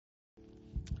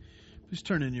Please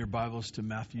turn in your Bibles to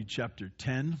Matthew chapter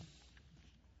 10.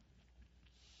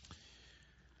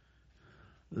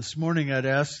 This morning I'd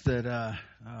ask that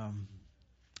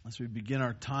as we begin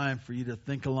our time for you to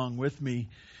think along with me.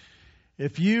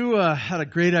 If you had a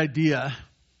great idea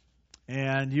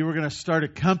and you were going to start a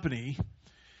company,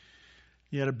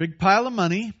 you had a big pile of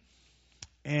money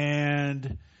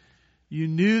and you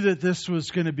knew that this was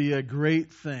going to be a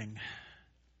great thing.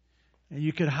 And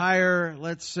you could hire,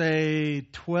 let's say,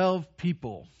 12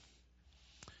 people.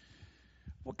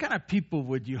 What kind of people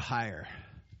would you hire?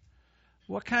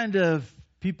 What kind of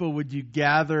people would you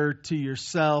gather to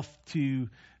yourself to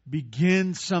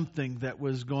begin something that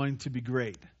was going to be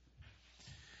great?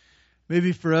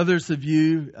 Maybe for others of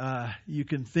you, you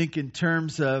can think in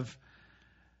terms of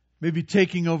maybe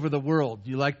taking over the world.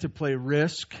 You like to play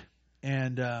Risk,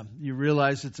 and you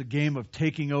realize it's a game of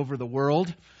taking over the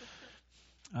world.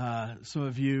 Some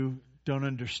of you don't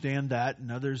understand that,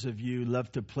 and others of you love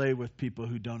to play with people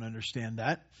who don't understand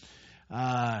that.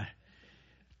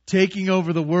 Taking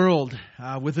over the world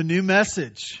with a new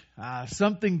message,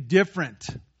 something different.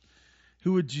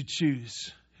 Who would you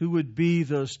choose? Who would be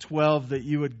those 12 that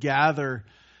you would gather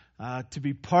to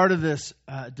be part of this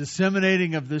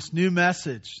disseminating of this new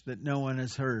message that no one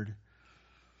has heard?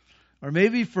 Or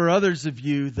maybe for others of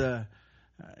you,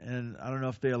 and I don't know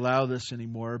if they allow this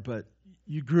anymore, but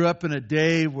you grew up in a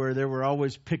day where they were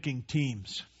always picking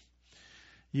teams.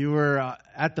 You were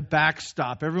at the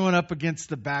backstop, everyone up against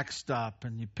the backstop,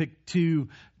 and you picked two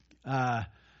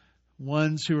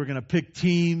ones who were going to pick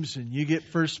teams, and you get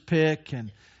first pick,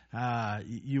 and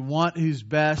you want who's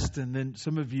best, and then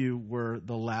some of you were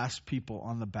the last people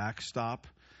on the backstop.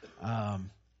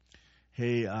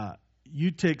 Hey,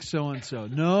 you take so-and-so.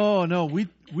 No,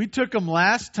 we took him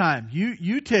last time.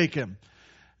 You take him.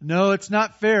 No, it's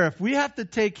not fair. If we have to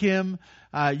take him,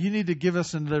 you need to give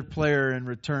us another player in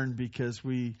return because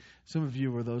some of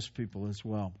you were those people as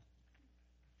well.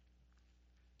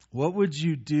 What would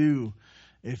you do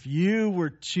if you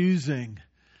were choosing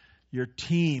your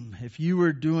team, if you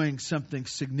were doing something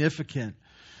significant?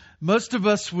 Most of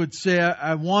us would say,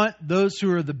 I want those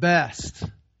who are the best.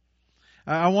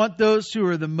 I want those who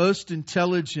are the most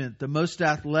intelligent, the most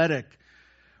athletic,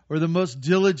 or the most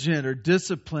diligent or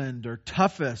disciplined or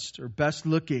toughest or best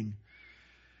looking.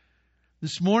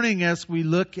 This morning, as we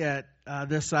look at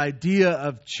this idea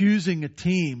of choosing a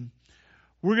team,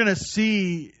 we're going to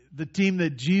see the team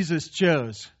that Jesus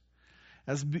chose.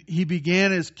 As he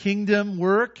began his kingdom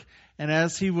work and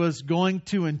as he was going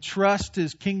to entrust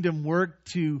his kingdom work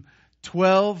to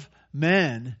 12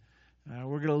 men,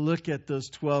 we're going to look at those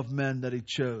 12 men that he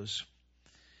chose.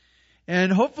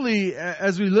 And hopefully,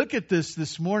 as we look at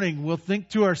this morning, we'll think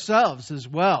to ourselves as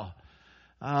well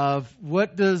of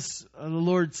what does the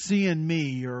Lord see in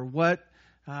me, or what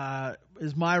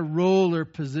is my role or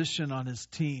position on his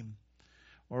team,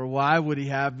 or why would he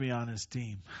have me on his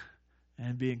team,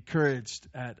 and be encouraged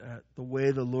at the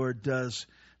way the Lord does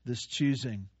this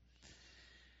choosing.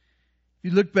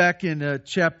 If you look back in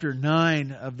chapter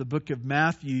 9 of the book of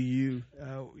Matthew,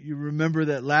 you remember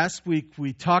that last week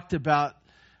we talked about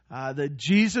that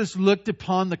Jesus looked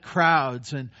upon the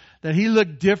crowds and that he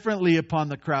looked differently upon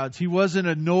the crowds. He wasn't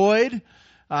annoyed.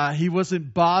 He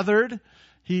wasn't bothered.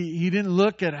 He didn't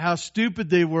look at how stupid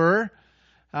they were.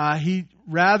 He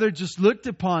rather just looked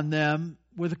upon them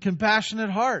with a compassionate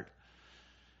heart.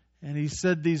 And he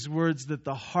said these words, that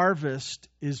the harvest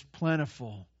is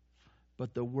plentiful,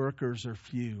 but the workers are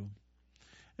few.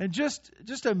 And just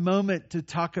a moment to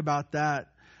talk about that.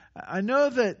 I know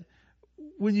that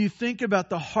when you think about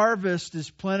the harvest is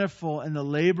plentiful and the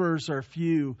laborers are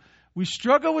few, we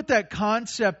struggle with that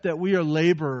concept that we are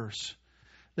laborers,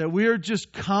 that we are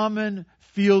just common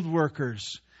field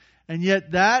workers. And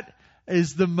yet that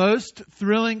is the most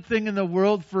thrilling thing in the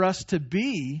world for us to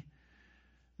be,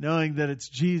 knowing that it's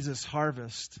Jesus'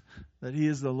 harvest, that he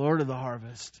is the Lord of the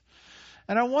harvest.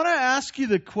 And I want to ask you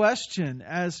the question,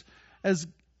 as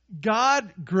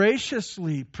God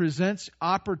graciously presents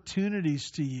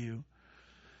opportunities to you,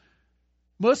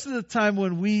 most of the time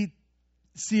when we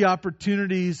see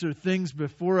opportunities or things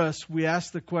before us, we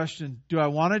ask the question, do I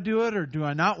want to do it or do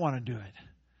I not want to do it?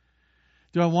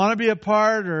 Do I want to be a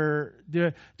part, or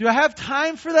do I have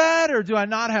time for that, or do I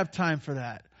not have time for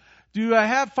that? Do I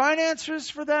have finances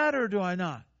for that, or do I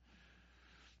not?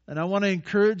 And I want to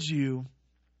encourage you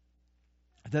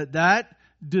that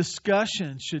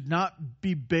discussion should not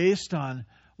be based on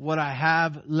what I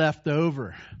have left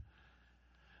over.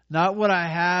 Not what I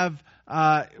have,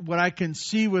 what I can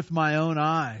see with my own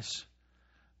eyes,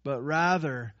 but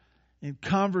rather in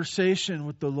conversation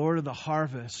with the Lord of the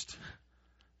harvest,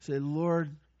 say,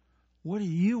 Lord, what do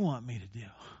you want me to do?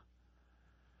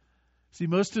 See,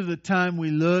 most of the time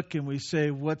we look and we say,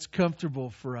 what's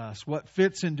comfortable for us? What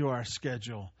fits into our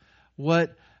schedule?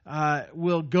 What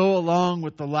will go along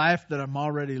with the life that I'm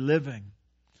already living?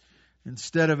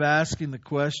 Instead of asking the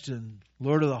question,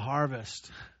 Lord of the harvest,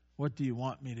 what do you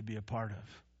want me to be a part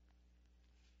of?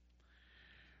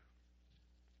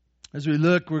 As we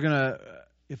look, we're going to,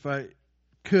 if I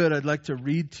could, I'd like to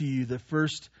read to you the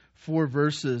first 4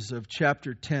 verses of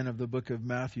chapter 10 of the book of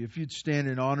Matthew. If you'd stand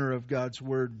in honor of God's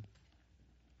word.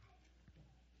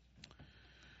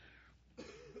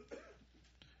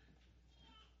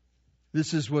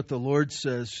 This is what the Lord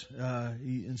says.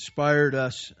 He inspired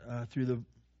us through the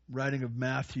writing of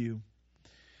Matthew.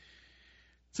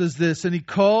 It says this, "And he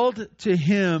called to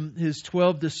him his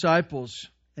 12 disciples,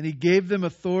 and he gave them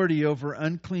authority over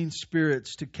unclean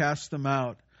spirits to cast them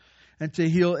out, and to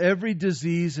heal every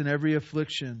disease and every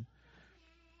affliction.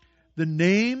 The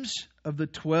names of the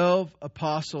 12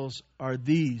 apostles are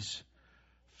these: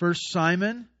 first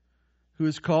Simon, who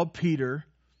is called Peter,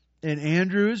 and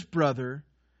Andrew his brother,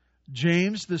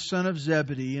 James the son of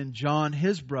Zebedee, and John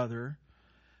his brother,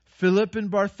 Philip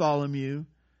and Bartholomew,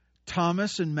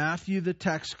 Thomas and Matthew the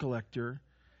tax collector,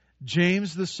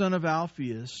 James the son of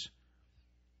Alphaeus,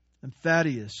 and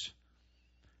Thaddeus,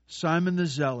 Simon the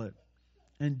Zealot,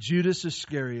 and Judas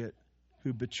Iscariot,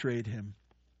 who betrayed him."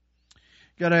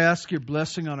 God, I ask your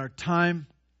blessing on our time.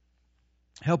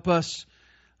 Help us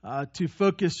to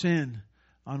focus in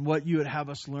on what you would have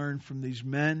us learn from these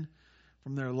men,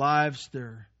 from their lives,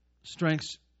 their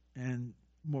strengths, and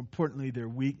more importantly, their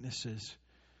weaknesses.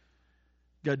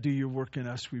 God, do your work in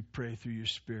us, we pray, through your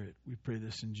Spirit. We pray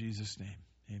this in Jesus' name.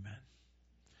 Amen.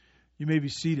 You may be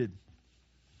seated.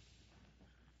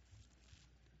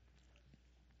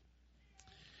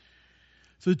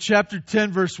 So chapter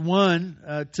 10, verse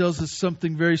 1 tells us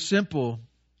something very simple.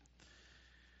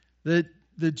 That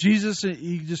Jesus,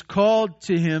 he just called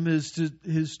to him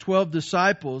his 12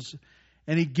 disciples,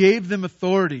 and he gave them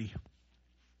authority.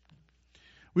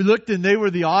 We looked, and they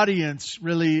were the audience,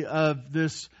 really, of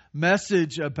this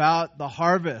message about the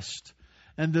harvest,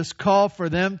 and this call for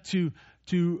them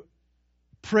to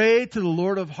pray to the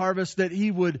Lord of harvest that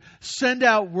he would send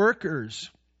out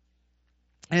workers.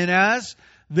 And as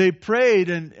they prayed,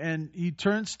 and he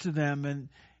turns to them, and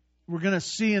we're going to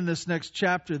see in this next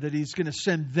chapter that he's going to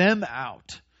send them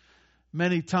out.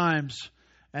 Many times,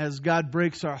 as God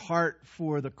breaks our heart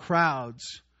for the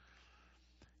crowds,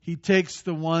 he takes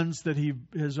the ones that he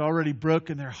has already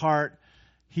broken their heart,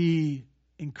 he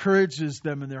encourages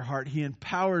them in their heart, he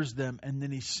empowers them, and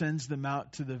then he sends them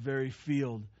out to the very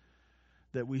field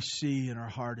that we see and our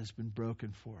heart has been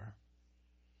broken for.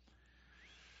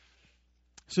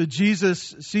 So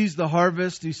Jesus sees the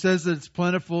harvest. He says that it's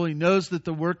plentiful. He knows that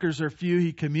the workers are few.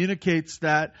 He communicates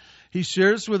that. He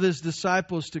shares with his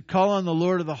disciples to call on the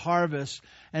Lord of the harvest.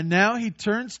 And now he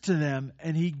turns to them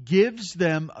and he gives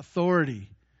them authority.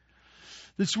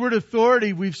 This word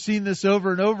authority, we've seen this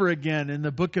over and over again in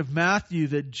the book of Matthew,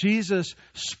 that Jesus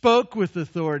spoke with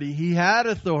authority. He had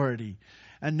authority.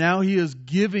 And now he is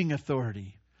giving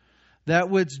authority. That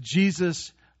which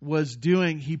Jesus was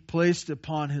doing, he placed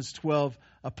upon his 12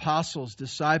 apostles,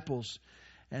 disciples,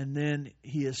 and then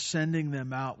he is sending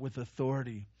them out with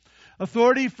authority.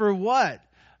 Authority for what?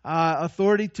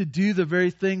 Authority to do the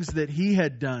very things that he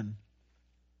had done.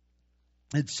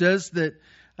 It says that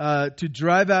to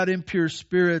drive out impure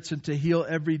spirits and to heal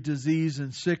every disease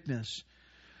and sickness.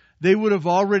 They would have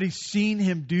already seen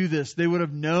him do this. They would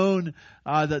have known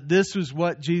that this was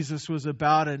what Jesus was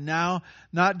about. And now,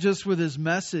 not just with his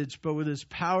message, but with his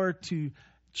power to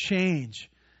change,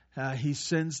 he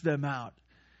sends them out.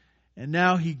 And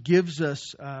now he gives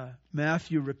us,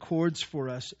 Matthew records for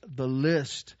us the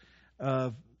list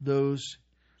of those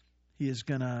he is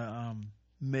going to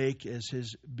make as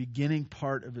his beginning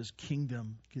part of his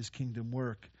kingdom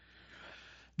work.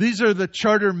 These are the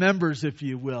charter members, if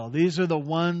you will. These are the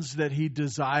ones that he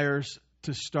desires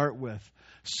to start with.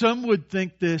 Some would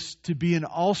think this to be an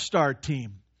all-star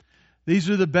team. These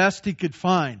are the best he could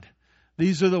find.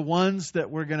 These are the ones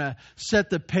that we're going to set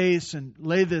the pace and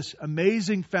lay this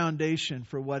amazing foundation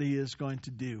for what he is going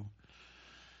to do.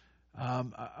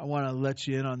 I want to let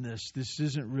you in on this. This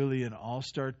isn't really an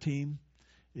all-star team.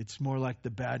 It's more like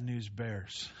the Bad News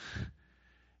Bears.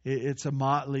 It's a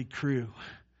motley crew.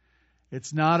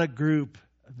 It's not a group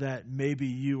that maybe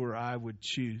you or I would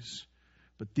choose.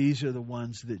 But these are the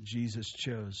ones that Jesus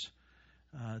chose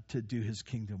to do his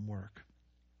kingdom work.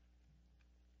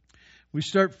 We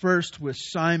start first with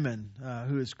Simon,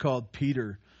 who is called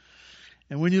Peter.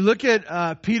 And when you look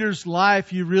at Peter's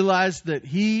life, you realize that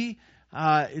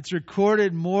it's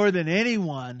recorded more than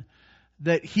anyone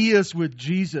that he is with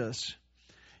Jesus.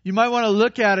 You might want to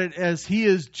look at it as he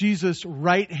is Jesus'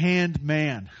 right-hand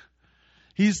man.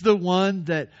 He's the one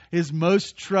that is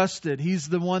most trusted. He's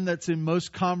the one that's in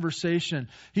most conversation.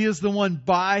 He is the one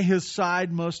by his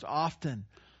side most often.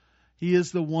 He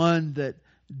is the one that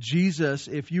Jesus,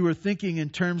 if you were thinking in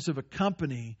terms of a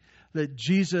company, that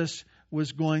Jesus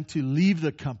was going to leave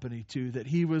the company to, that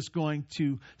he was going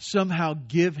to somehow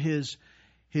give his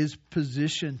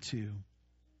position to.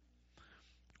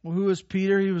 Well, who was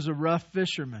Peter? He was a rough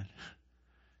fisherman.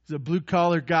 He's a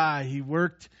blue-collar guy. He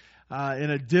worked in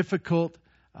a difficult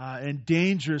and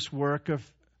dangerous work of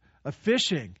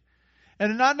fishing.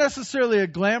 And not necessarily a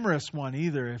glamorous one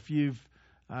either. If you've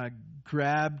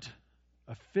grabbed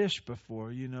a fish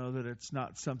before, you know that it's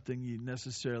not something you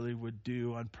necessarily would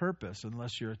do on purpose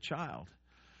unless you're a child.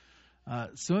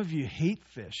 Some of you hate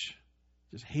fish.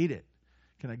 Just hate it.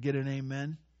 Can I get an amen?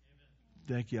 Amen.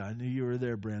 Thank you. I knew you were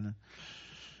there, Brandon.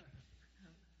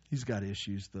 He's got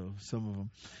issues, though, some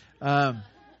of them.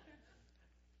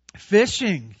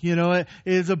 Fishing,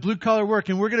 is a blue-collar work.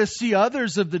 And we're going to see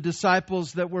others of the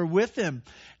disciples that were with him.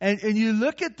 And you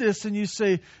look at this and you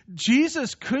say,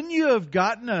 Jesus, couldn't you have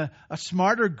gotten a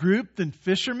smarter group than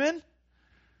fishermen?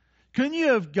 Couldn't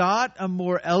you have got a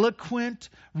more eloquent,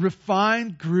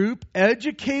 refined group,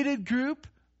 educated group?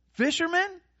 Fishermen?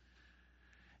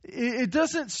 It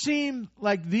doesn't seem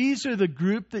like these are the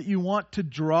group that you want to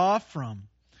draw from.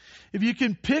 If you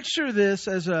can picture this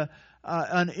as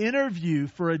an interview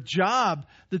for a job,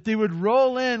 that they would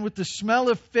roll in with the smell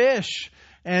of fish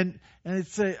and they'd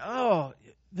say, oh,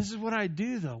 this is what I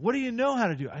do though. What do you know how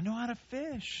to do? I know how to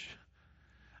fish.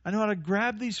 I know how to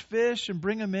grab these fish and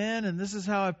bring them in, and this is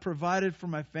how I've provided for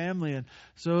my family, and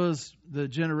so as the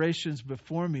generations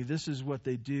before me, this is what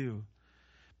they do.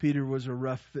 Peter was a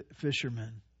rough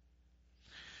fisherman.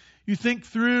 You think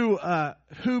through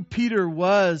who Peter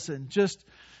was and just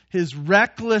his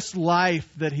reckless life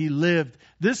that he lived.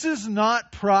 This is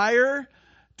not prior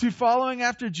to following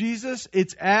after Jesus.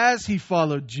 It's as he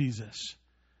followed Jesus.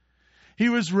 He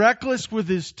was reckless with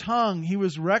his tongue. He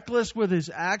was reckless with his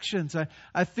actions.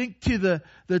 I think to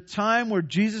the time where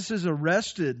Jesus is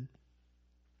arrested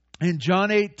in John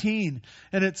 18.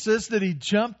 And it says that he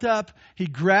jumped up, he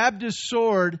grabbed his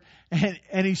sword,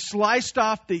 and he sliced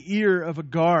off the ear of a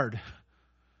guard.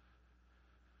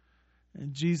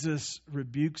 And Jesus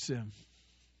rebukes him.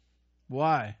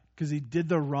 Why? Because he did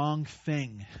the wrong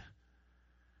thing.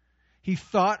 He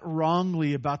thought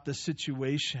wrongly about the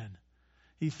situation.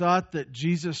 He thought that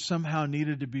Jesus somehow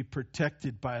needed to be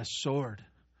protected by a sword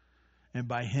and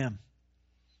by him.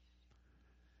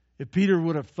 If Peter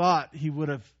would have thought, he would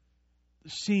have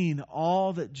seen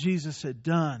all that Jesus had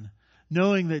done,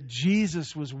 knowing that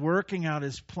Jesus was working out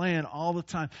his plan all the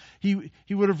time. He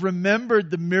would have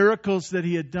remembered the miracles that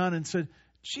he had done and said,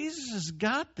 Jesus has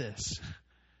got this.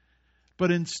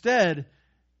 But instead,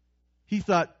 he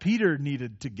thought Peter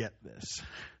needed to get this.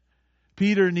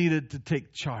 Peter needed to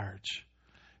take charge.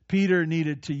 Peter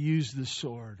needed to use the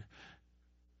sword.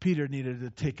 Peter needed to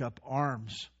take up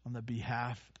arms on the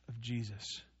behalf of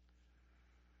Jesus.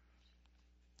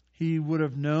 He would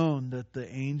have known that the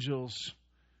angels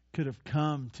could have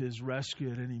come to his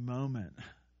rescue at any moment.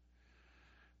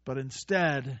 But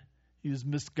instead, he was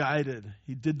misguided.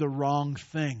 He did the wrong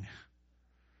thing.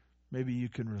 Maybe you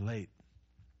can relate.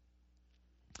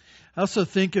 I also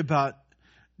think about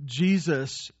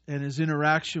Jesus and his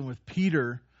interaction with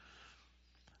Peter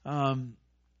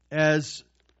as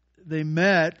they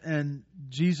met, and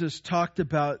Jesus talked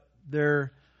about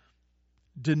their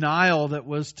denial that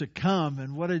was to come.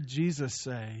 And what did Jesus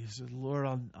say? He said, Lord,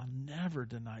 I'll never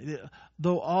deny you.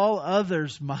 Though all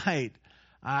others might,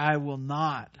 I will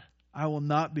not. I will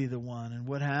not be the one. And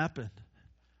what happened?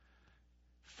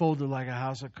 Folded like a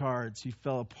house of cards. He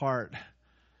fell apart.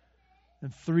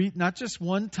 And not just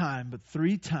one time, but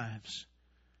 3 times.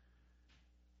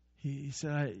 He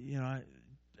said, I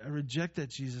reject that,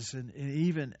 Jesus, and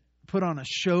even put on a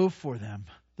show for them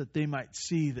that they might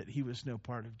see that he was no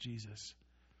part of Jesus.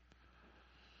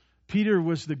 Peter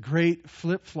was the great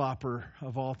flip-flopper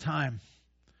of all time.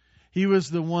 He was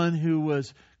the one who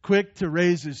was quick to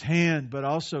raise his hand, but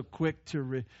also quick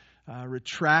to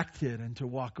retract it and to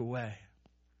walk away.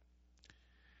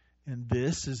 And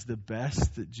this is the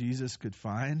best that Jesus could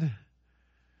find.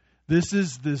 This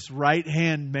is this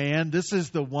right-hand man. This is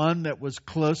the one that was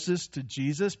closest to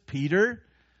Jesus, Peter.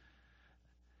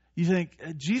 You think,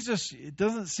 Jesus, it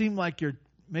doesn't seem like you're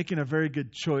making a very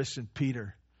good choice in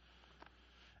Peter.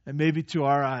 And maybe to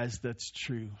our eyes, that's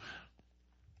true.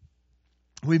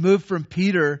 We move from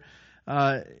Peter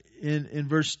in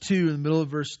verse 2, in the middle of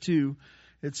verse 2.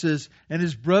 It says, and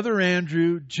his brother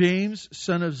Andrew, James,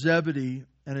 son of Zebedee,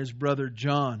 and his brother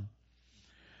John.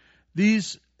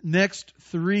 These next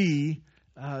three,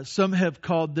 some have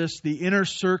called this the inner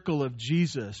circle of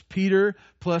Jesus. Peter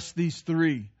plus these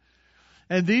three.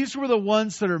 And these were the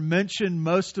ones that are mentioned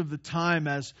most of the time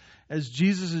as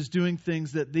Jesus is doing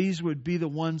things, that these would be the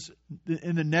ones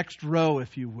in the next row,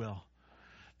 if you will.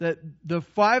 That the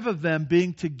five of them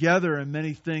being together in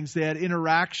many things, they had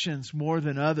interactions more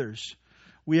than others.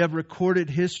 We have recorded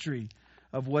history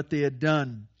of what they had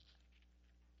done.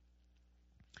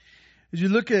 As you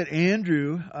look at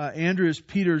Andrew, Andrew is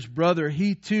Peter's brother.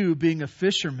 He too, being a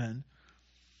fisherman,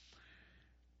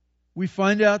 we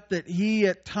find out that he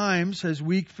at times has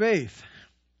weak faith.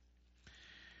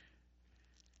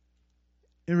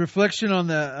 In reflection on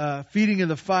the feeding of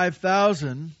the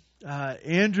 5,000,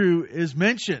 Andrew is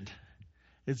mentioned.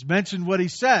 It's mentioned what he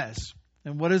says.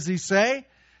 And what does he say?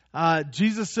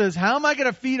 Jesus says, how am I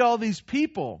going to feed all these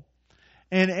people?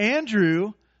 And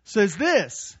Andrew says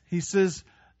this. He says,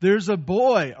 there's a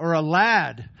boy or a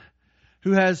lad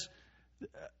who has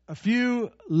a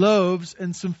few loaves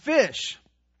and some fish.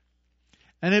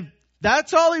 And if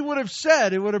that's all he would have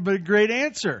said, it would have been a great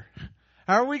answer.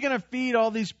 How are we going to feed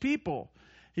all these people?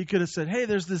 He could have said, hey,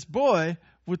 there's this boy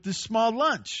with this small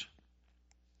lunch.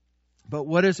 But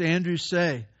what does Andrew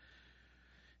say?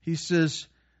 He says,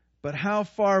 but how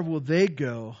far will they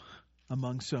go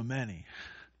among so many?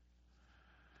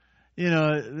 You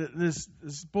know, this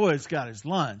boy's got his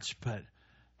lunch, but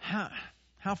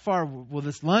how far will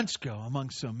this lunch go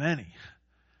among so many?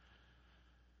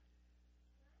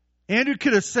 Andrew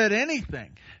could have said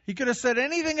anything. He could have said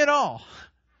anything at all,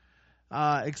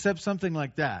 except something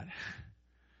like that.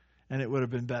 And it would have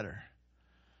been better.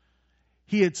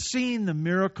 He had seen the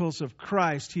miracles of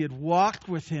Christ. He had walked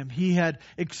with Him. He had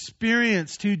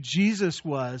experienced who Jesus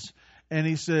was. And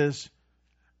he says,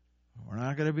 we're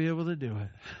not going to be able to do it.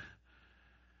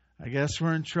 I guess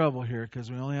we're in trouble here because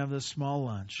we only have this small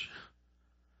lunch.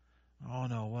 Oh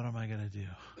no, what am I going to do?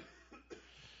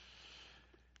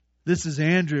 This is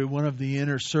Andrew, one of the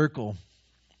inner circle.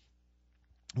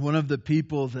 One of the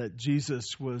people that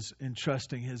Jesus was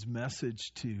entrusting His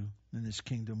message to in His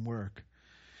kingdom work.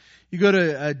 You go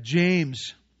to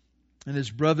James and his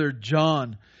brother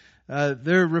John.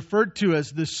 They're referred to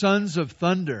as the sons of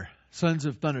thunder. Sons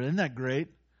of thunder. Isn't that great?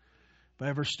 If I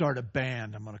ever start a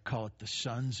band, I'm going to call it the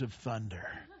Sons of Thunder.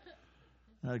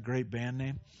 Isn't that a great band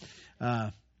name?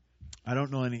 I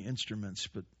don't know any instruments,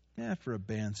 but for a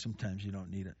band, sometimes you don't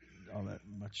need it all that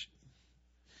much.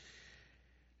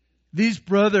 These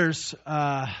brothers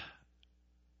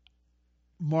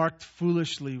marked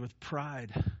foolishly with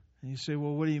pride. And you say,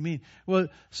 well, what do you mean? Well,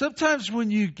 sometimes when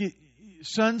you get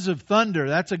Sons of Thunder,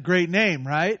 that's a great name,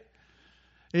 right?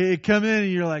 You come in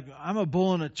and you're like, I'm a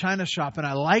bull in a china shop, and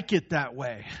I like it that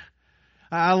way.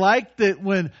 I like that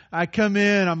when I come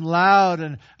in, I'm loud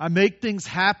and I make things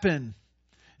happen.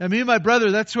 And me and my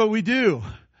brother, that's what we do.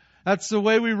 That's the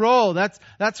way we roll. That's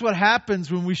what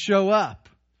happens when we show up.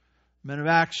 Men of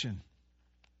action.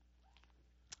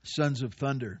 Sons of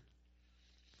Thunder.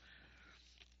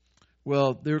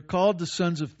 Well, they're called the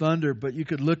Sons of Thunder, but you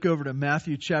could look over to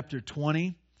Matthew chapter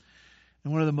 20.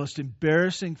 And one of the most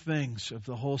embarrassing things of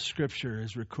the whole Scripture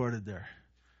is recorded there.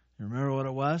 You remember what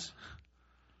it was?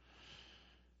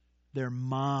 Their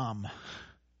mom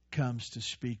comes to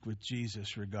speak with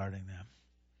Jesus regarding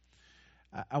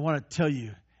them. I want to tell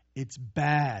you, it's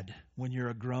bad when you're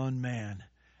a grown man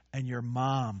and your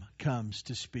mom comes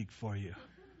to speak for you.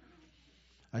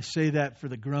 I say that for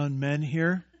the grown men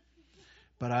here,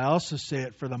 but I also say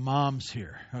it for the moms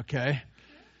here, okay?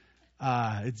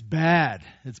 It's bad.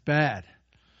 It's bad.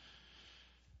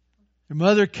 Your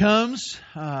mother comes,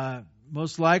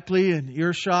 most likely in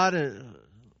earshot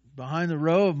behind the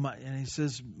row, and he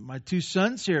says, my two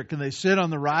sons here, can they sit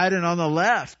on the right and on the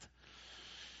left?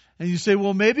 And you say,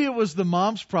 well, maybe it was the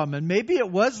mom's problem. And maybe it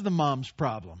was the mom's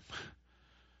problem.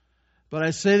 But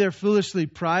I say they're foolishly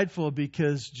prideful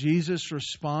because Jesus'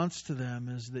 response to them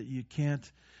is that you can't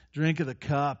drink of the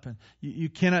cup and you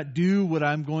cannot do what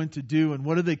I'm going to do. And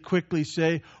what do they quickly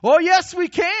say? Oh, yes, we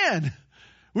can.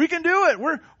 We can do it.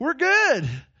 We're good.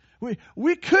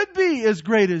 We could be as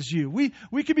great as you.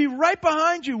 We could be right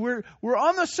behind you. We're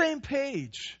on the same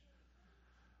page.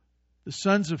 The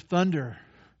Sons of Thunder,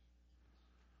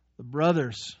 the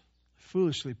brothers,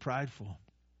 foolishly prideful.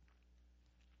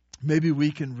 Maybe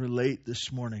we can relate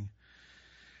this morning.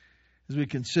 As we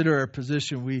consider our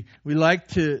position, we like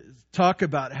to talk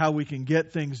about how we can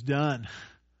get things done.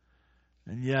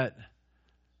 And yet,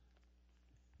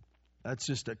 that's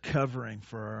just a covering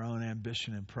for our own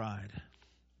ambition and pride.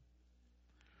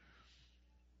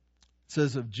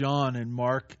 says of John in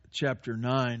Mark chapter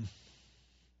 9,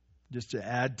 just to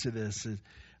add to this,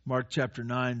 Mark chapter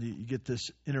 9, you get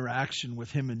this interaction with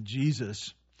him and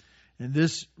Jesus. And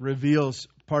this reveals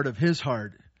part of his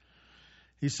heart.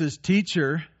 He says,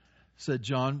 "Teacher," said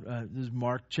John, this is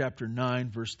Mark chapter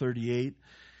 9, verse 38,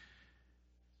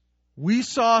 "we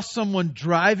saw someone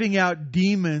driving out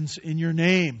demons in your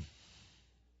name.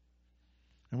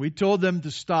 And we told them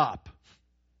to stop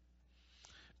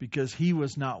because he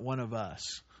was not one of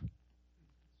us."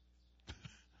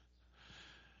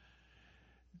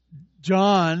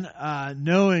 John,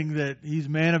 knowing that he's a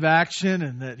man of action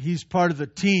and that he's part of the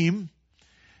team,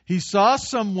 he saw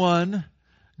someone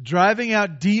driving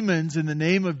out demons in the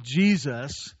name of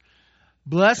Jesus,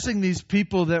 blessing these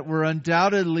people that were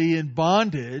undoubtedly in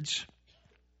bondage.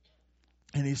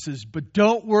 And he says, "But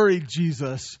don't worry,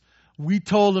 Jesus. We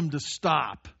told them to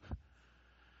stop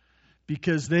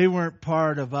because they weren't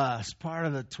part of us, part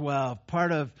of the 12,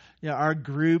 part of our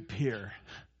group here."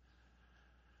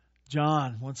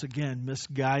 John, once again,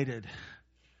 misguided.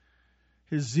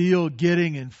 His zeal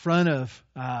getting in front of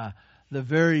the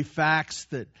very facts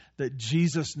that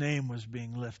Jesus' name was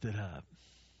being lifted up.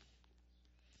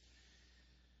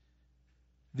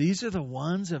 These are the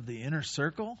ones of the inner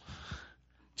circle?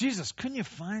 Jesus, couldn't you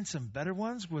find some better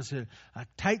ones? Was it a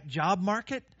tight job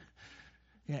market?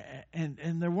 Yeah,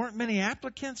 and there weren't many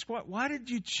applicants? Why did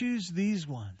you choose these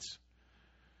ones?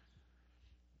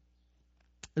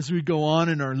 As we go on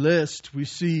in our list, we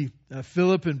see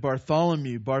Philip and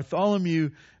Bartholomew.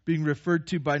 Bartholomew being referred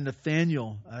to by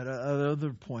Nathanael at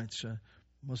other points,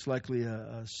 most likely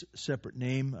a separate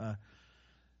name,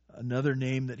 another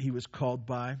name that he was called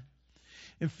by.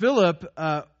 And Philip,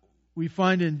 we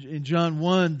find in John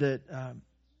 1 that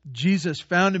Jesus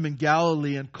found him in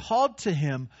Galilee and called to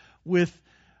him with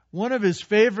one of his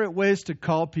favorite ways to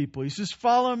call people. He says,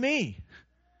 "Follow me."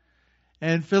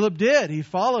 And Philip did. He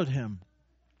followed him.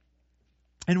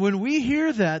 And when we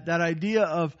hear that idea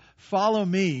of follow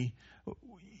me,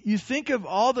 you think of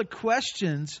all the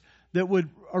questions that would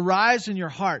arise in your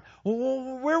heart.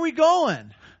 Well, where are we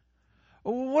going?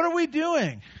 What are we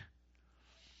doing?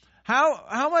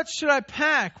 How much should I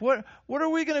pack? What are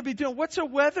we going to be doing? What's the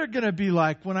weather going to be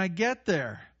like when I get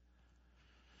there?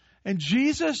 And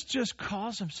Jesus just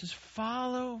calls them, says,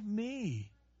 "Follow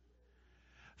me.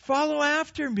 Follow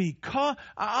after me.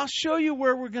 I'll show you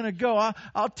where we're going to go.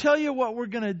 I'll tell you what we're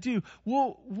going to do.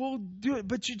 We'll do it,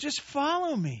 but you just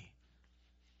follow me."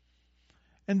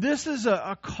 And this is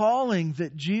a calling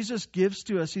that Jesus gives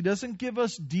to us. He doesn't give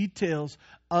us details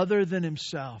other than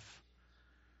himself.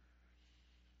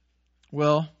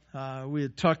 Well, we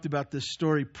had talked about this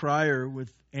story prior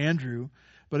with Andrew,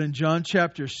 but in John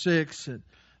chapter 6, at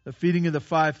the feeding of the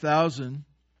 5,000,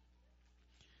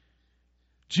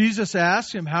 Jesus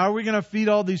asked him, "How are we going to feed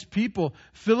all these people?"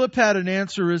 Philip had an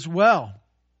answer as well.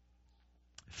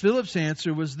 Philip's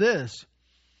answer was this: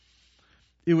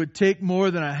 it would take more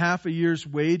than a half a year's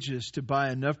wages to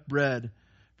buy enough bread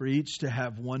for each to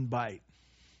have one bite.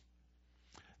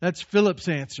 That's Philip's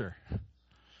answer.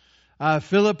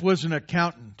 Philip was an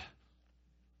accountant.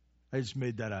 I just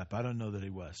made that up. I don't know that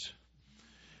he was.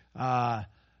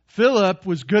 Philip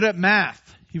was good at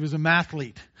math. He was a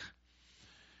mathlete.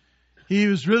 He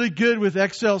was really good with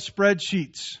Excel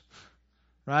spreadsheets,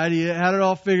 right? He had it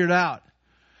all figured out.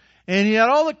 And he had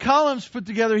all the columns put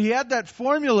together. He had that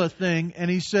formula thing,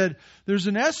 and he said, there's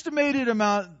an estimated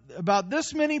amount, about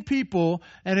this many people,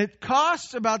 and it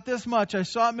costs about this much. I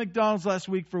saw at McDonald's last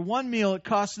week, for one meal, it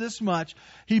costs this much.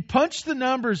 He punched the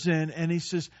numbers in, and he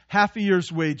says, half a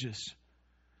year's wages.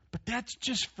 But that's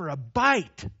just for a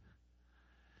bite.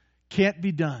 Can't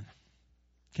be done.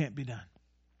 Can't be done.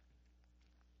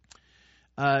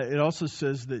 It also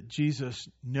says that Jesus,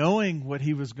 knowing what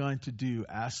he was going to do,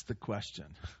 asked the question.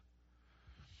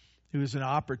 It was an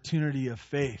opportunity of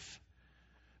faith.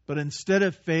 But instead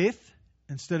of faith,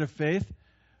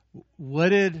 what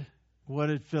did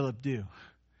Philip do?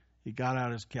 He got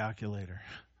out his calculator.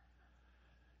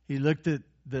 He looked at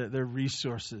their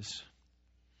resources.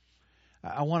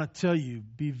 I want to tell you,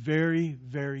 be very,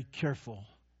 very careful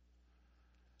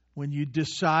when you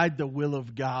decide the will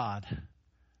of God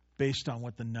based on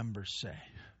what the numbers say,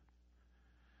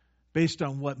 based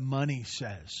on what money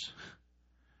says,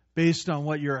 based on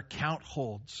what your account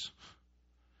holds.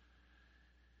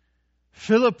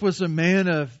 Philip was a man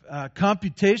of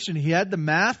computation. He had the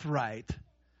math right.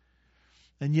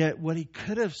 And yet what he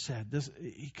could have said,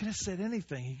 he could have said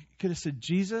anything. He could have said,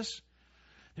 Jesus,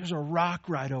 there's a rock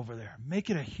right over there. Make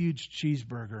it a huge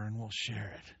cheeseburger and we'll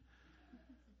share it.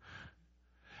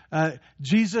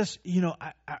 Jesus,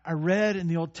 I read in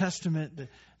the Old Testament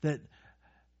that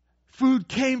food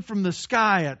came from the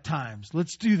sky at times.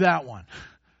 Let's do that one.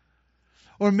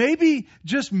 Or maybe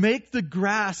just make the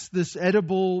grass this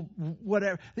edible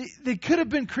whatever. They could have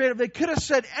been creative. They could have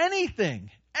said anything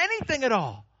at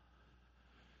all.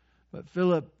 But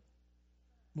Philip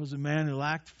was a man who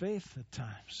lacked faith at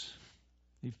times.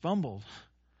 He fumbled.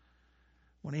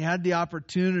 When he had the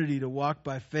opportunity to walk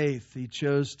by faith, he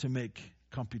chose to make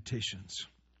computations.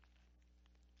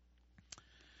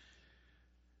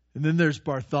 And then there's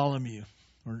Bartholomew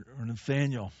or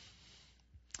Nathaniel.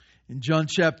 In John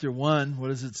chapter 1, what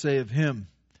does it say of him?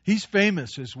 He's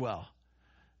famous as well.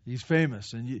 He's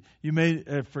famous. And you may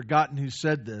have forgotten who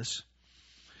said this.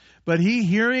 But he,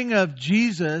 hearing of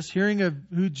Jesus, hearing of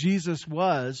who Jesus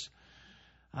was,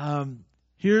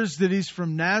 hears that he's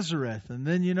from Nazareth. And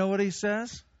then you know what he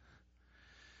says?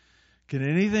 Can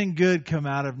anything good come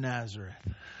out of Nazareth?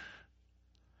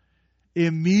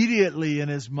 Immediately in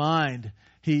his mind,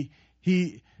 he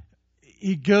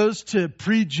goes to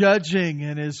prejudging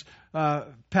in his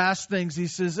past things. He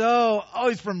says, oh,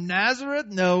 he's from Nazareth?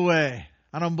 No way.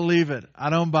 I don't believe it. I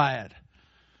don't buy it.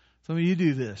 Some of you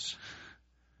do this.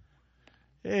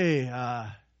 Hey,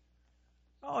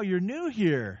 you're new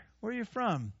here. Where are you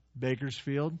from?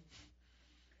 Bakersfield.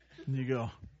 And you go,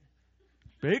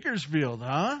 Bakersfield,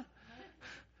 huh?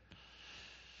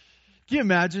 Can you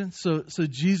imagine? So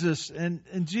Jesus, and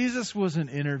Jesus wasn't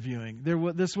interviewing.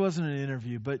 This wasn't an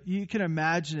interview, but you can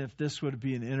imagine if this would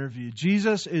be an interview.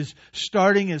 Jesus is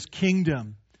starting his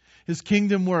kingdom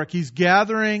work. He's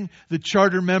gathering the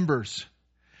charter members.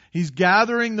 He's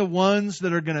gathering the ones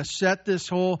that are going to set this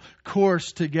whole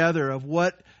course together of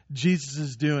what Jesus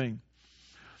is doing.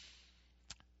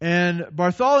 And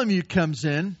Bartholomew comes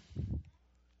in,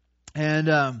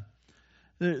 and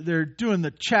they're doing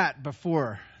the chat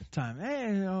before time.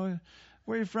 Hey,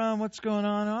 where are you from? What's going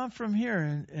on? Oh, I'm from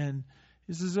here. And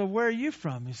he says, oh, where are you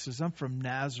from? He says, I'm from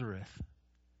Nazareth.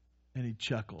 And he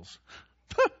chuckles.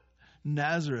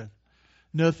 Nazareth.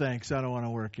 No thanks. I don't want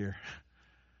to work here.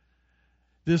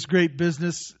 This great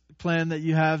business plan that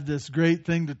you have, this great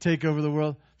thing to take over the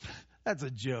world, that's a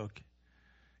joke.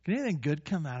 Can anything good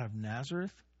come out of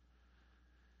Nazareth?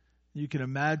 You can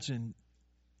imagine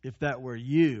if that were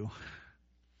you,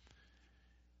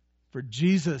 for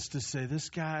Jesus to say, this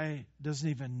guy doesn't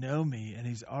even know me, and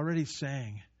he's already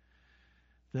saying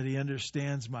that he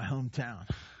understands my hometown.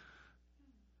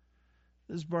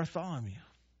 This is Bartholomew.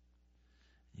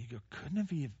 You go, couldn't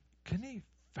he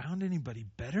found anybody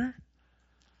better?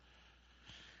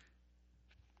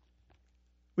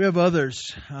 We have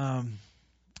others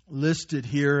listed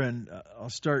here, and I'll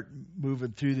start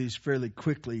moving through these fairly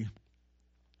quickly.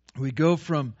 We go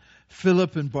from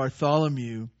Philip and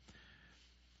Bartholomew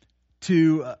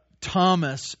to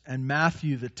Thomas and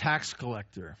Matthew, the tax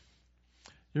collector.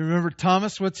 You remember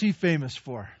Thomas? What's he famous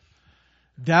for?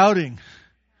 Doubting.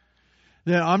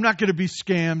 That I'm not going to be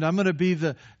scammed. I'm going to be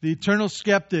the eternal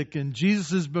skeptic, and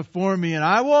Jesus is before me, and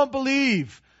I won't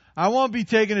believe. I won't be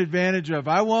taken advantage of.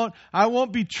 I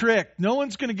won't be tricked. No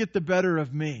one's going to get the better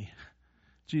of me.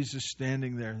 Jesus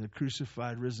standing there, the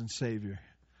crucified, risen Savior.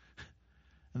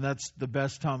 And that's the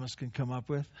best Thomas can come up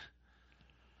with.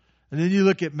 And then you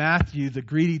look at Matthew, the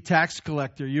greedy tax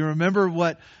collector. You remember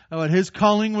what his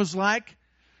calling was like?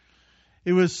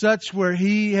 It was such where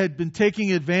he had been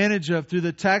taking advantage of through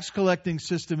the tax collecting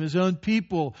system, his own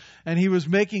people, and he was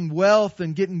making wealth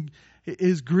and getting.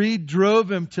 His greed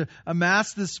drove him to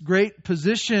amass this great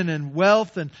position and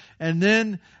wealth. And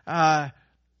then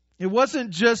it wasn't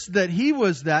just that he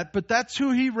was that, but that's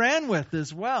who he ran with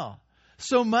as well.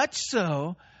 So much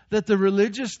so that the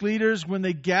religious leaders, when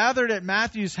they gathered at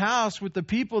Matthew's house with the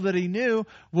people that he knew,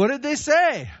 what did they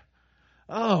say?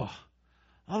 Oh,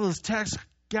 all those tax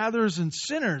gatherers and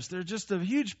sinners, they're just a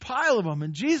huge pile of them,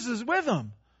 and Jesus is with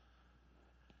them.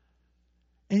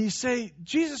 And you say,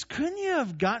 Jesus, couldn't you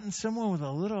have gotten someone with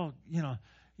a little,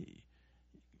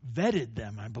 vetted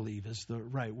them, I believe is the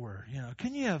right word.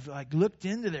 Couldn't you have looked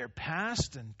into their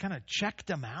past and kind of checked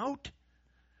them out?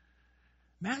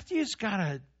 Matthew's got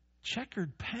a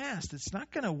checkered past. It's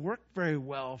not going to work very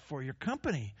well for your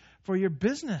company, for your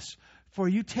business, for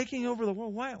you taking over the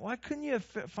world. Why couldn't you have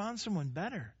found someone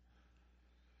better?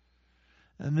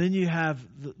 And then you have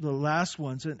the last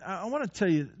ones. And I want to tell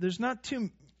you, there's not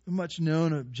too much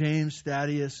known of James,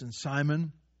 Thaddeus, and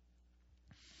Simon.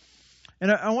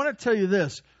 And I want to tell you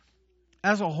this.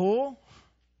 As a whole,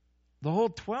 the whole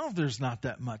 12, there's not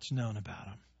that much known about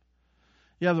them.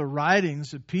 You have the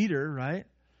writings of Peter, right?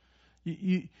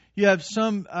 You have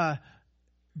some,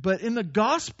 but in the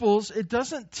Gospels, it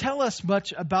doesn't tell us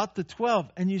much about the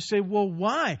 12. And you say, well,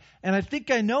 why? And I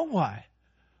think I know why.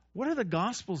 What are the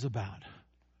Gospels about?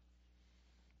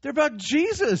 They're about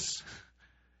Jesus.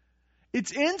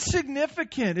 It's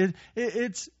insignificant.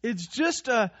 It's just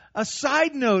a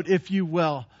side note, if you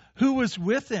will, who was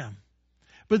with him.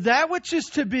 But that which is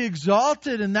to be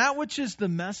exalted and that which is the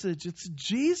message, it's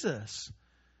Jesus.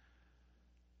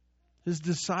 His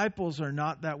disciples are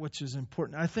not that which is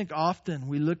important. I think often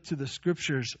we look to the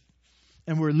Scriptures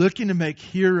and we're looking to make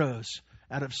heroes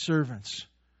out of servants.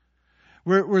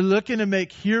 We're looking to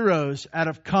make heroes out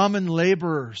of common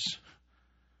laborers.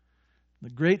 The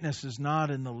greatness is not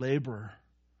in the laborer,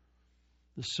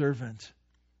 the servant,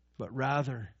 but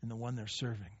rather in the one they're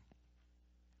serving.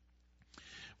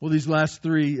 Well, these last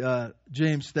three,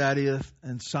 James, Thaddeus,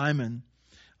 and Simon,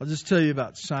 I'll just tell you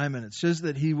about Simon. It says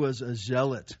that he was a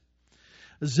zealot.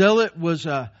 A zealot was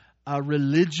a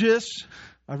religious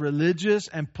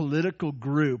and political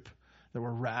group that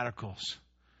were radicals.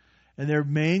 And their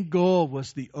main goal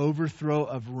was the overthrow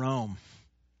of Rome.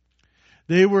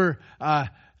 They were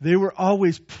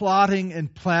always plotting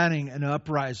and planning an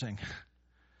uprising.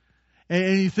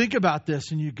 And you think about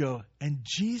this and you go, and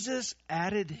Jesus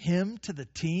added him to the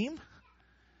team?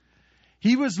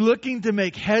 He was looking to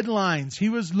make headlines. He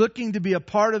was looking to be a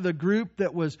part of the group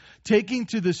that was taking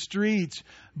to the streets,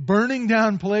 burning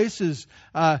down places,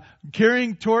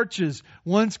 carrying torches,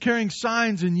 once carrying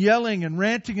signs and yelling and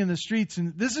ranting in the streets.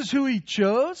 And this is who he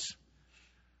chose?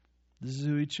 This is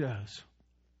who he chose.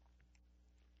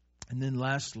 And then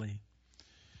lastly,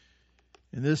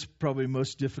 and this is probably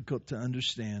most difficult to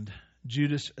understand,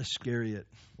 Judas Iscariot,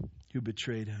 who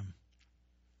betrayed him.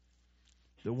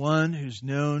 The one who's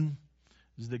known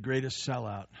as the greatest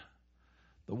sellout.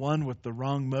 The one with the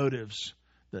wrong motives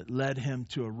that led him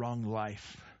to a wrong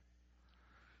life.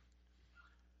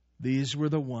 These were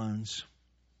the ones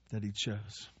that he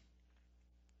chose.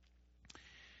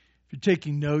 If you're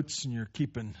taking notes and you're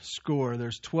keeping score,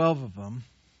 there's 12 of them.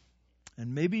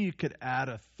 And maybe you could add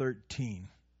a 13.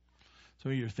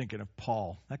 Some of you are thinking of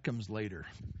Paul. That comes later.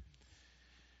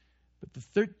 But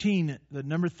the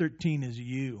number 13 is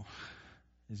you.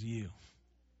 Is you.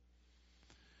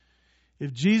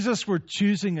 If Jesus were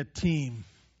choosing a team,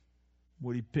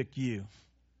 would he pick you?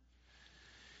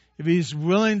 If he's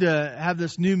willing to have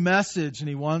this new message and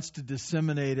he wants to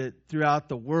disseminate it throughout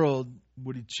the world,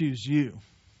 would he choose you?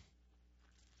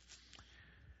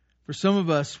 For some of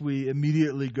us, we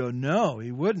immediately go, no,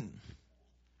 he wouldn't.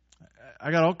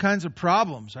 I got all kinds of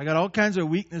problems. I got all kinds of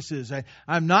weaknesses.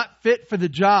 I'm not fit for the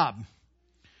job.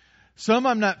 Some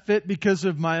I'm not fit because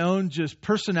of my own just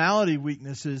personality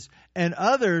weaknesses, and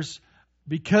others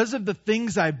because of the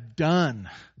things I've done.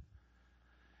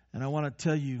 And I want to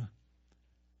tell you,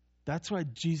 that's why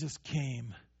Jesus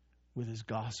came with his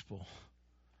gospel.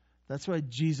 That's why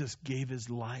Jesus gave his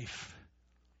life.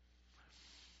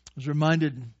 I was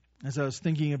reminded as I was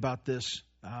thinking about this,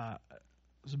 it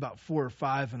was about 4 or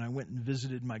 5, and I went and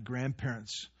visited my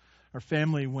grandparents. Our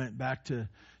family went back to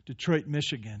Detroit,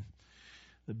 Michigan,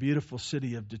 the beautiful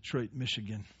city of Detroit,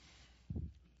 Michigan.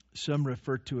 Some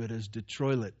refer to it as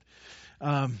Detroit.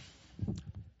 But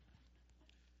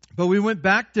we went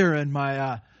back there, and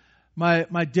my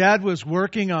dad was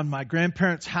working on my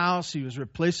grandparents' house. He was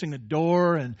replacing a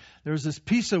door, and there was this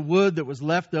piece of wood that was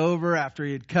left over after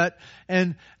he had cut.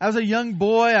 And as a young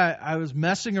boy, I was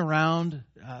messing around,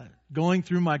 going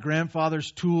through my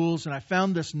grandfather's tools, and I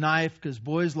found this knife because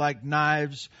boys like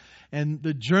knives. And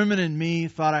the German in me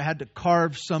thought I had to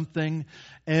carve something.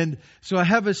 And so I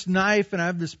have this knife and I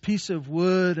have this piece of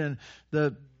wood, and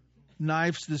the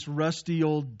knife's this rusty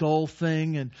old dull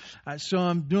thing. And so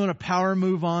I'm doing a power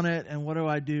move on it. And what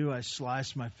do? I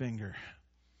slice my finger.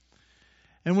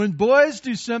 And when boys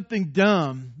do something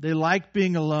dumb, they like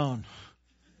being alone.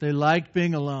 They like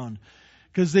being alone.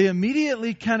 Because they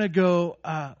immediately kind of go,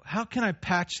 how can I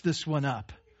patch this one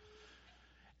up?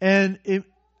 And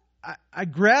I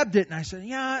grabbed it and I said,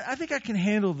 yeah, I think I can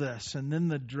handle this. And then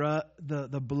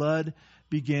the blood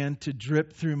began to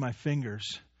drip through my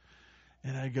fingers.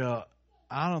 And I go,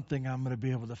 I don't think I'm going to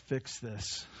be able to fix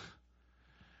this.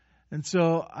 And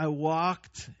so I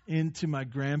walked into my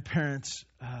grandparents'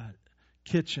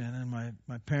 kitchen, and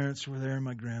my parents were there and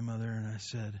my grandmother, and I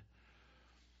said,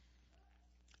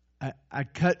 I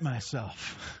cut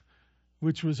myself,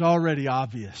 which was already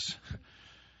obvious.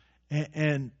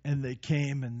 And they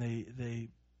came and they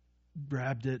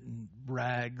grabbed it and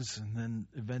rags and then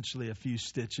eventually a few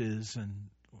stitches. And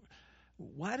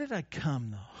why did I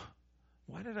come though?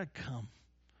 Why did I come?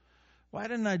 Why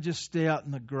didn't I just stay out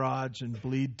in the garage and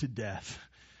bleed to death?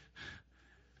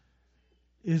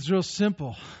 It's real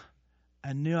simple.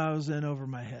 I knew I was in over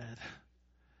my head.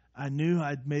 I knew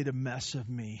I'd made a mess of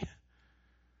me.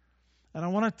 And I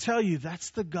want to tell you,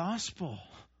 that's the gospel.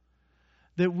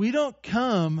 that we don't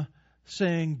come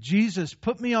saying, Jesus,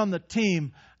 put me on the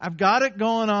team. I've got it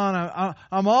going on.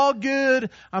 I'm all good.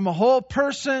 I'm a whole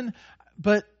person,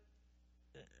 but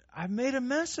I've made a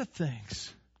mess of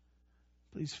things.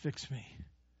 Please fix me.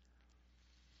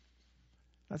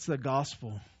 That's the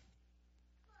gospel.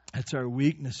 That's our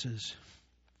weaknesses.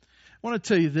 I want to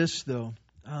tell you this, though.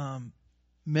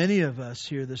 Many of us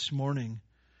here this morning,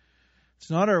 it's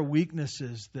not our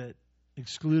weaknesses that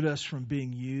exclude us from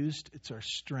being used. It's our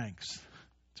strengths.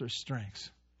 It's our strengths.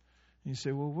 And you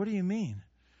say, well, what do you mean?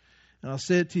 And I'll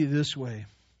say it to you this way.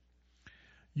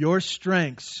 Your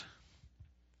strengths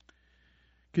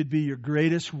could be your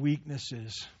greatest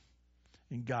weaknesses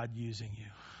in God using you.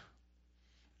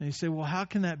 And you say, well, how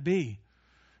can that be?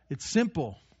 It's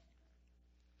simple.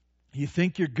 You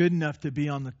think you're good enough to be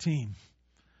on the team.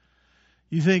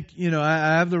 You think,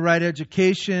 I have the right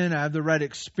education, I have the right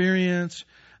experience,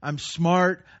 I'm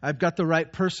smart, I've got the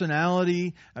right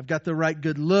personality, I've got the right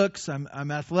good looks, I'm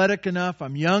athletic enough,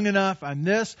 I'm young enough, I'm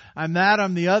this, I'm that,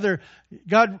 I'm the other.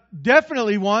 God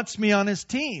definitely wants me on His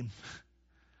team.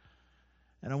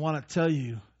 And I want to tell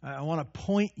you, I want to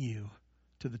point you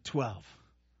to the 12. I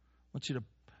want you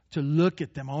to look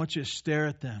at them. I want you to stare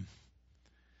at them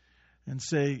and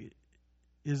say,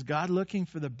 is God looking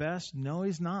for the best? No,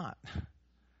 He's not.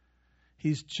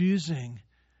 He's choosing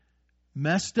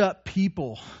messed up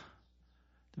people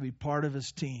to be part of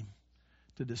His team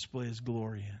to display His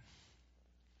glory in.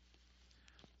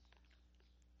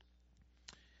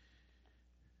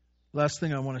 Last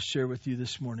thing I want to share with you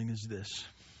this morning is this.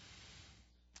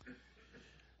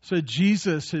 So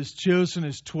Jesus has chosen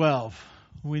His 12.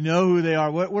 We know who they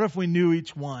are. What if we knew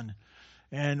each one?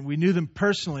 And we knew them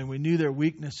personally, and we knew their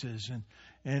weaknesses.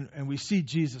 And we see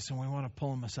Jesus, and we want to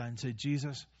pull Him aside and say,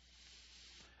 Jesus,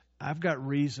 I've got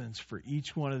reasons for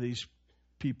each one of these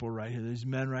people right here, these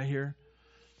men right here.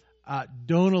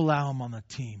 Don't allow them on the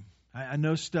team. I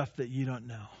know stuff that you don't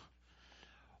know.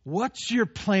 What's your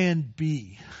plan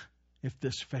B if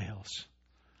this fails?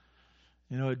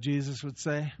 You know what Jesus would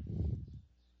say?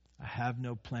 I have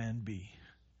no plan B.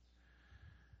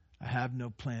 I have no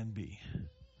plan B.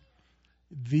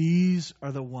 These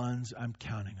are the ones I'm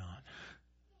counting on.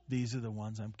 These are the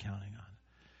ones I'm counting on.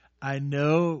 I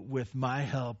know with my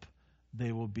help,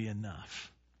 they will be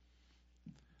enough.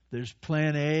 There's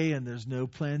plan A and there's no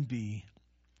plan B.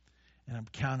 And I'm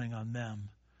counting on them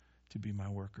to be my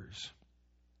workers.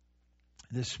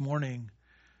 This morning,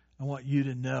 I want you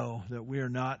to know that we are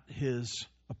not His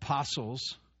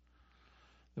apostles.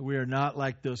 That we are not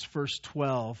like those first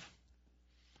 12.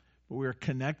 But we are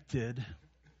connected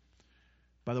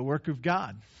by the work of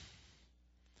God.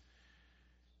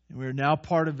 And we are now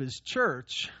part of His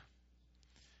church.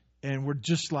 And we're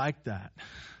just like that.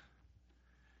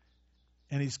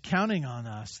 And He's counting on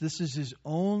us. This is His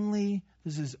only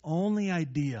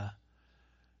idea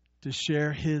to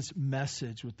share His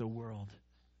message with the world.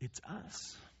 It's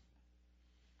us.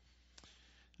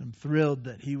 I'm thrilled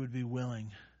that He would be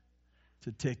willing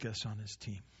to take us on His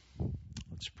team.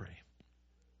 Let's pray.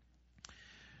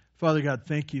 Father God,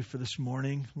 thank You for this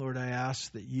morning. Lord, I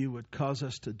ask that You would cause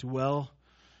us to dwell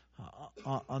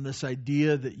on this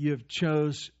idea that You have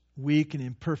chose weak and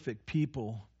imperfect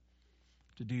people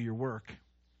to do Your work.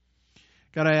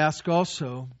 God, I ask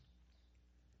also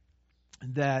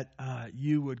that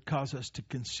You would cause us to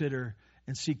consider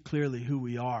and see clearly who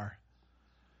we are.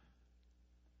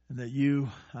 And that You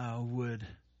would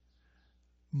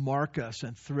mark us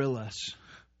and thrill us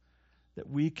that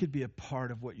we could be a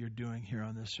part of what You're doing here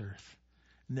on this earth.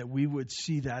 And that we would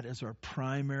see that as our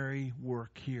primary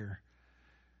work here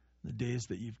in the days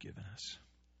that You've given us.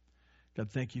 God,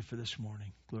 thank You for this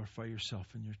morning. Glorify Yourself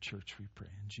in Your church, we pray.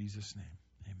 In Jesus' name,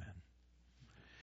 amen.